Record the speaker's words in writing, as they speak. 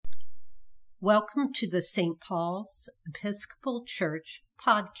Welcome to the St. Paul's Episcopal Church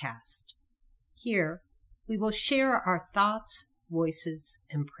podcast. Here, we will share our thoughts, voices,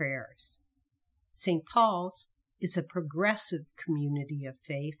 and prayers. St. Paul's is a progressive community of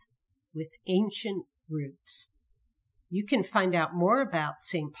faith with ancient roots. You can find out more about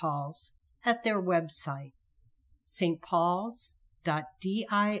St. Paul's at their website,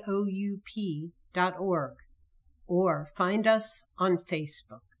 stpauls.dioup.org, or find us on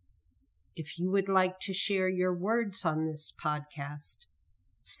Facebook. If you would like to share your words on this podcast,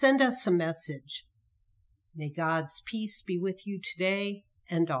 send us a message. May God's peace be with you today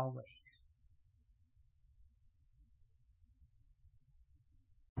and always.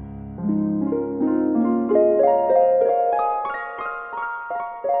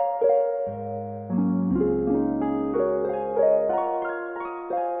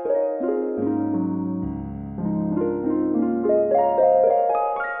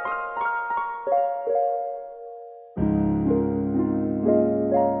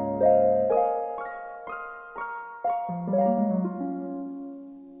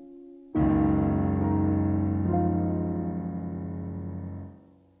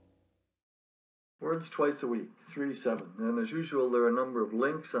 Words twice a week, 3-7. And as usual, there are a number of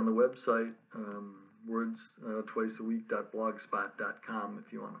links on the website, words-twiceaweek.blogspot.com,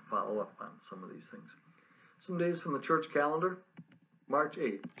 if you want to follow up on some of these things. Some days from the church calendar. March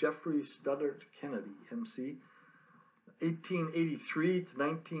 8th, Jeffrey Studdert Kennedy, MC. 1883 to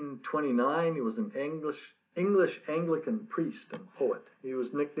 1929, he was an English Anglican priest and poet. He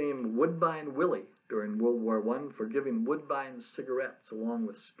was nicknamed Woodbine Willie during World War I for giving Woodbine cigarettes along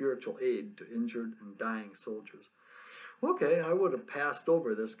with spiritual aid to injured and dying soldiers. Okay, I would have passed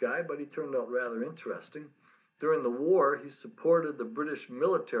over this guy, but he turned out rather interesting. During the war, he supported the British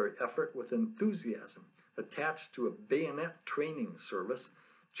military effort with enthusiasm. Attached to a bayonet training service,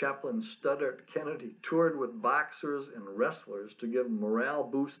 Chaplain Studdert Kennedy toured with boxers and wrestlers to give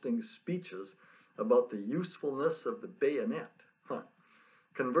morale-boosting speeches about the usefulness of the bayonet.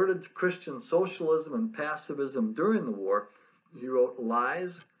 Converted to Christian socialism and pacifism during the war, he wrote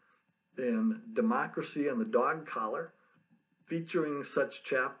Lies and Democracy and the Dog Collar, featuring such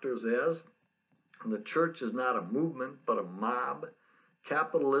chapters as The Church is not a movement but a mob,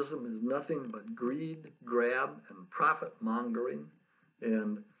 Capitalism is nothing but greed, grab, and profit-mongering,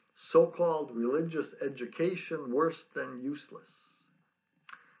 and So-called religious education worse than useless.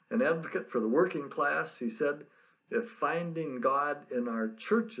 An advocate for the working class, he said, if finding God in our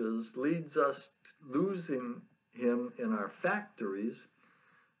churches leads us to losing him in our factories,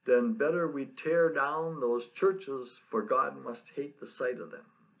 then better we tear down those churches, for God must hate the sight of them.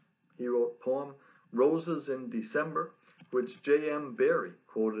 He wrote poem Roses in December, which J.M. Barrie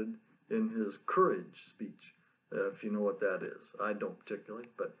quoted in his Courage speech, if you know what that is. I don't particularly,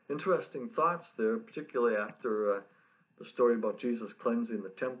 but interesting thoughts there, particularly after the story about Jesus cleansing the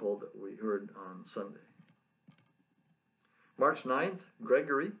temple that we heard on Sunday. March 9th,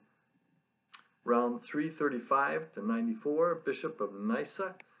 Gregory, around 335 to 94, Bishop of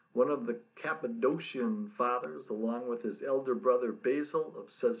Nyssa, one of the Cappadocian fathers, along with his elder brother Basil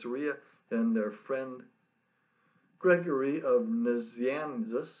of Caesarea and their friend Gregory of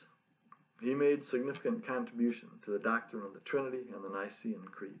Nazianzus. He made significant contribution to the doctrine of the Trinity and the Nicene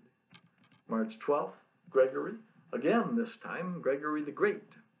Creed. March 12th, Gregory, again this time, Gregory the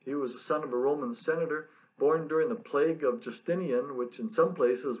Great. He was the son of a Roman senator, born during the plague of Justinian, which in some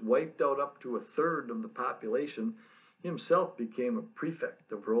places wiped out up to a third of the population. He himself became a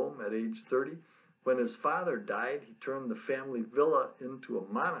prefect of Rome at age 30. When his father died, he turned the family villa into a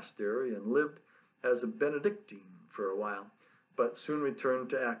monastery and lived as a Benedictine for a while, but soon returned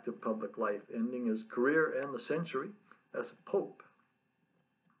to active public life, ending his career and the century as a pope.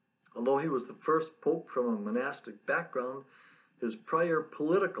 Although he was the first pope from a monastic background, his prior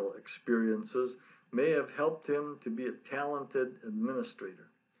political experiences may have helped him to be a talented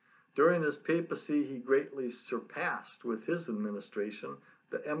administrator. During his papacy, he greatly surpassed with his administration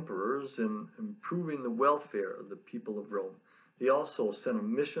the emperors in improving the welfare of the people of Rome. He also sent a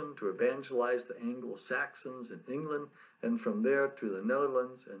mission to evangelize the Anglo-Saxons in England and from there to the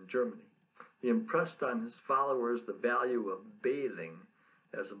Netherlands and Germany. He impressed on his followers the value of bathing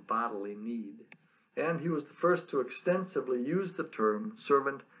as a bodily need, and he was the first to extensively use the term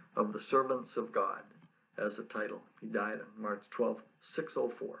servant of the servants of God as a title. He died on March 12,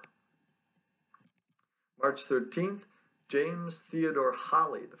 604. March 13th, James Theodore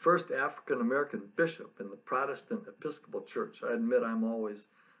Holly, the first African-American bishop in the Protestant Episcopal Church. I admit I'm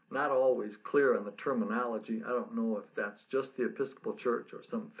not always clear on the terminology. I don't know if that's just the Episcopal Church or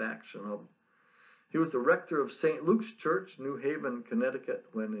some faction of them. He was the rector of St. Luke's Church, New Haven, Connecticut,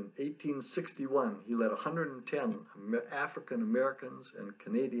 when in 1861 he led 110 African Americans and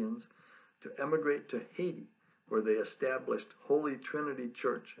Canadians to emigrate to Haiti, where they established Holy Trinity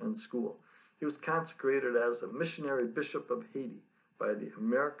Church and School. He was consecrated as a missionary bishop of Haiti by the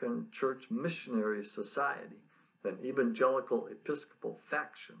American Church Missionary Society, an evangelical Episcopal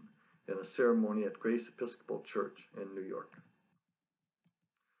faction, in a ceremony at Grace Episcopal Church in New York.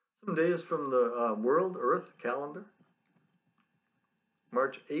 Some days from the World Earth calendar.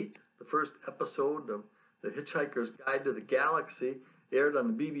 March 8th, the first episode of The Hitchhiker's Guide to the Galaxy aired on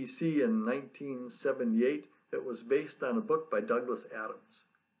the BBC in 1978. It was based on a book by Douglas Adams.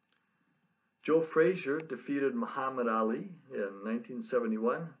 Joe Frazier defeated Muhammad Ali in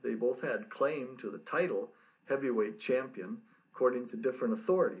 1971. They both had claim to the title heavyweight champion, according to different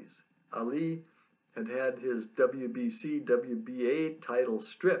authorities. Ali had had his WBC, WBA title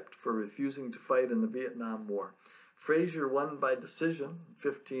stripped for refusing to fight in the Vietnam War. Frazier won by decision,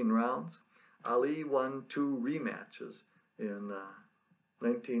 15 rounds. Ali won 2 rematches in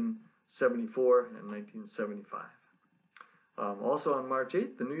 1974 and 1975. Also on March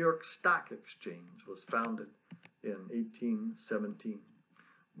 8th, the New York Stock Exchange was founded in 1817.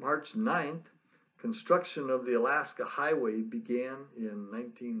 March 9th, construction of the Alaska Highway began in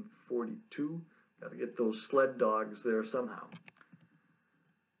 1942. Got to get those sled dogs there somehow.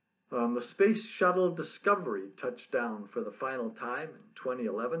 The Space Shuttle Discovery touched down for the final time in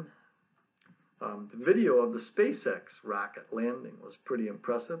 2011. The video of the SpaceX rocket landing was pretty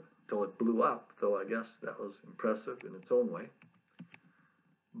impressive until it blew up, though I guess that was impressive in its own way.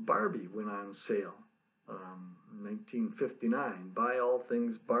 Barbie went on sale in 1959. Buy all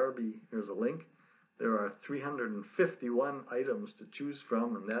things Barbie. Here's a link. There are 351 items to choose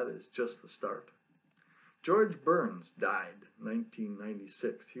from, and that is just the start. George Burns died in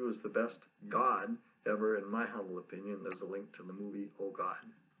 1996. He was the best God ever, in my humble opinion. There's a link to the movie Oh God.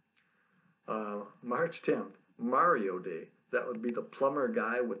 March 10th, Mario Day. That would be the plumber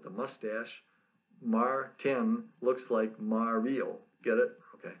guy with the mustache. Mar-10 looks like Mario. Get it?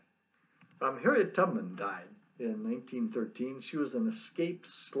 Okay. Harriet Tubman died in 1913. She was an escaped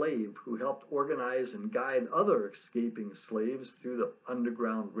slave who helped organize and guide other escaping slaves through the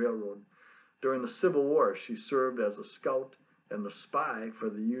Underground Railroad. During the Civil War, she served as a scout and a spy for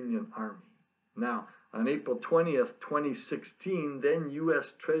the Union Army. Now, on April 20th, 2016, then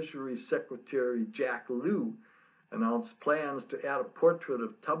U.S. Treasury Secretary Jack Lew announced plans to add a portrait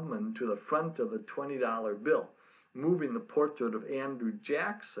of Tubman to the front of the $20 bill, moving the portrait of Andrew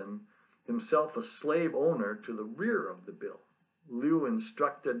Jackson, himself a slave owner, to the rear of the bill. Lew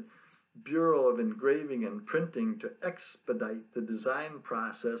instructed Bureau of Engraving and Printing to expedite the design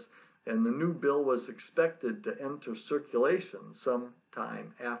process, and the new bill was expected to enter circulation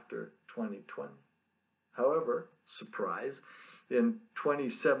sometime after 2020. However, surprise, in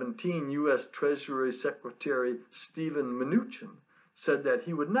 2017, U.S. Treasury Secretary Steven Mnuchin said that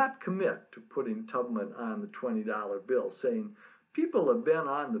he would not commit to putting Tubman on the $20 bill, saying, "People have been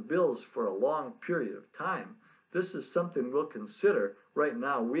on the bills for a long period of time. This is something we'll consider. Right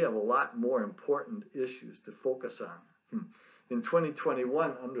now, we have a lot more important issues to focus on." In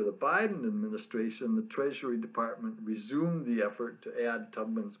 2021, under the Biden administration, the Treasury Department resumed the effort to add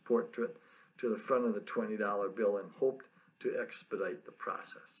Tubman's portrait to the front of the $20 bill and hoped to expedite the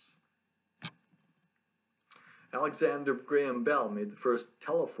process. Alexander Graham Bell made the first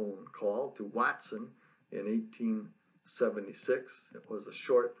telephone call to Watson in 1876. It was a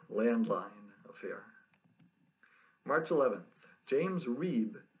short landline affair. March 11th, James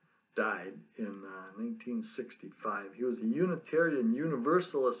Reeb died in 1965. He was a Unitarian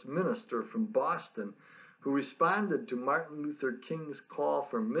Universalist minister from Boston who responded to Martin Luther King's call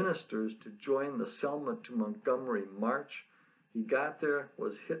for ministers to join the Selma to Montgomery March. He got there,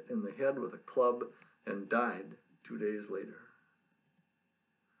 was hit in the head with a club, and died 2 days later.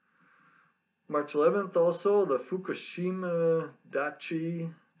 March 11th, also, the Fukushima Daiichi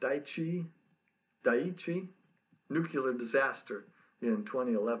nuclear disaster in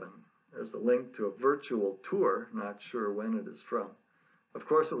 2011. There's a link to a virtual tour, not sure when it is from. Of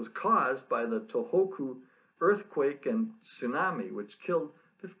course, it was caused by the Tohoku earthquake and tsunami, which killed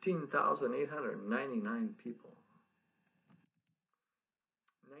 15,899 people.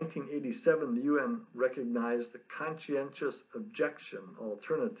 In 1987, the UN recognized the conscientious objection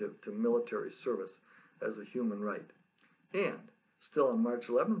alternative to military service as a human right. And, still on March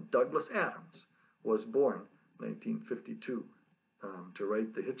 11th, Douglas Adams was born in 1952 to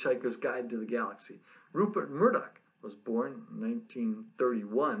write The Hitchhiker's Guide to the Galaxy. Rupert Murdoch was born in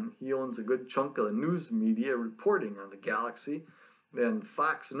 1931. He owns a good chunk of the news media reporting on the galaxy. Then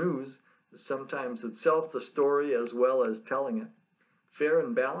Fox News is sometimes itself the story as well as telling it. Fair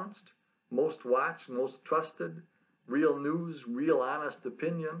and balanced, most watched, most trusted, real news, real honest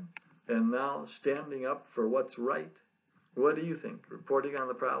opinion, and now standing up for what's right. What do you think? Reporting on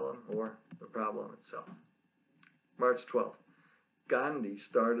the problem or the problem itself? March 12th. Gandhi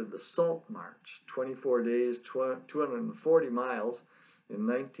started the Salt March, 24 days, 240 miles, in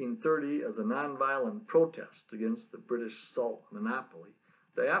 1930 as a nonviolent protest against the British salt monopoly.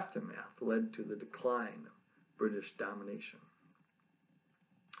 The aftermath led to the decline of British domination.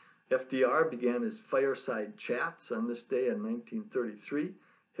 FDR began his fireside chats on this day in 1933.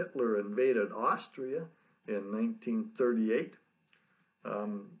 Hitler invaded Austria in 1938.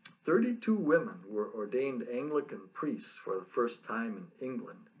 32 women were ordained Anglican priests for the first time in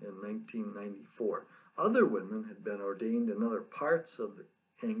England in 1994. Other women had been ordained in other parts of the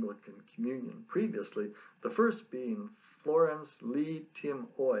Anglican Communion previously, the first being Florence Lee Tim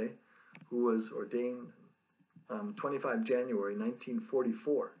Oy, who was ordained on 25 January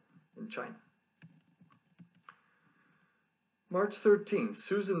 1944 in China. March 13th,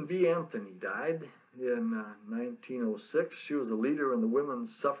 Susan B. Anthony died in 1906. She was a leader in the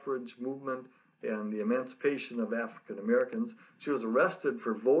women's suffrage movement and the emancipation of African Americans. She was arrested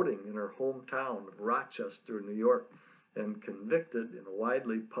for voting in her hometown of Rochester, New York, and convicted in a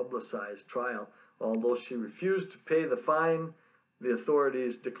widely publicized trial. Although she refused to pay the fine, the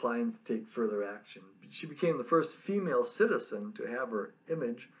authorities declined to take further action. She became the first female citizen to have her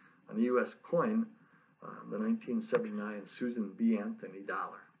image on a U.S. coin, the 1979 Susan B. Anthony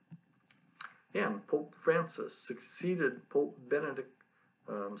dollar. And Pope Francis succeeded Pope Benedict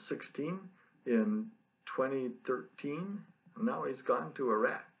XVI in 2013, and now he's gone to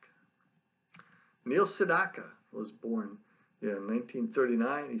Iraq. Neil Sedaka was born in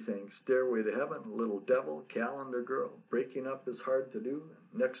 1939. He sang Stairway to Heaven, Little Devil, Calendar Girl, Breaking Up is Hard to Do,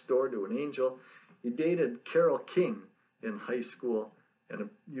 Next Door to an Angel. He dated Carole King in high school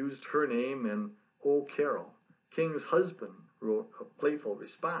and used her name in Oh Carol. King's husband wrote a playful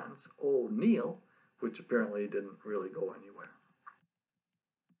response, Oh Neil, which apparently didn't really go anywhere.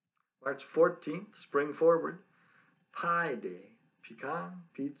 March 14th, spring forward, Pie Day. Pecan,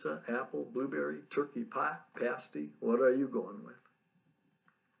 pizza, apple, blueberry, turkey pot, pasty. What are you going with?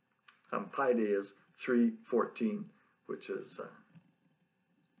 Pi Day is 314, which is a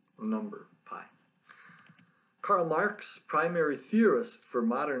number pi. Karl Marx, primary theorist for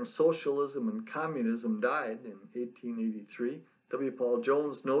modern socialism and communism, died in 1883. W. Paul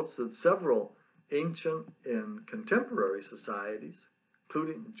Jones notes that several ancient and contemporary societies,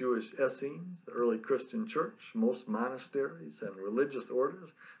 including the Jewish Essenes, the early Christian church, most monasteries and religious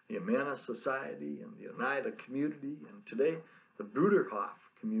orders, the Amana Society and the Oneida community, and today the Bruderhof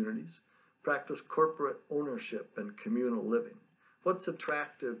communities, practice corporate ownership and communal living. What's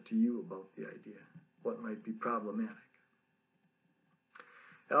attractive to you about the idea? What might be problematic?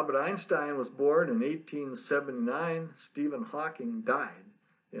 Albert Einstein was born in 1879. Stephen Hawking died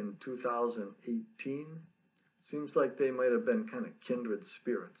in 2018. Seems like they might have been kind of kindred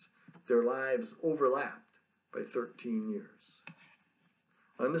spirits. Their lives overlapped by 13 years.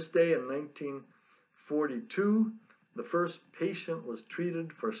 On this day in 1942, the first patient was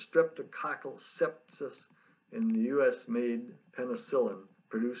treated for streptococcal sepsis in the U.S.-made penicillin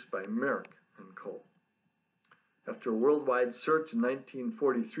produced by Merck & Co. After a worldwide search in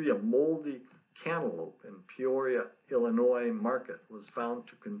 1943, a moldy cantaloupe in Peoria, Illinois market was found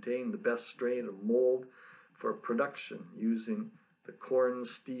to contain the best strain of mold for production using the corn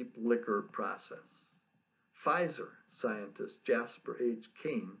steep liquor process. Pfizer scientist Jasper H.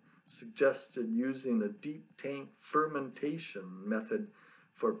 Kane suggested using a deep tank fermentation method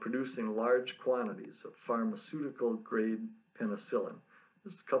for producing large quantities of pharmaceutical grade penicillin.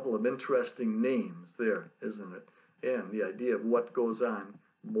 There's a couple of interesting names there, isn't it? And the idea of what goes on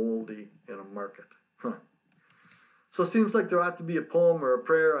moldy in a market. So it seems like there ought to be a poem or a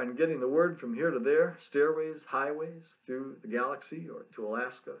prayer on getting the word from here to there, stairways, highways, through the galaxy or to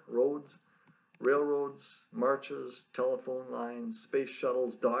Alaska, roads, railroads, marches, telephone lines, space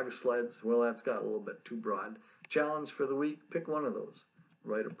shuttles, dog sleds. Well, that's got a little bit too broad. Challenge for the week, pick one of those.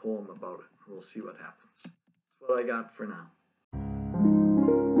 Write a poem about it. We'll see what happens. That's what I got for now.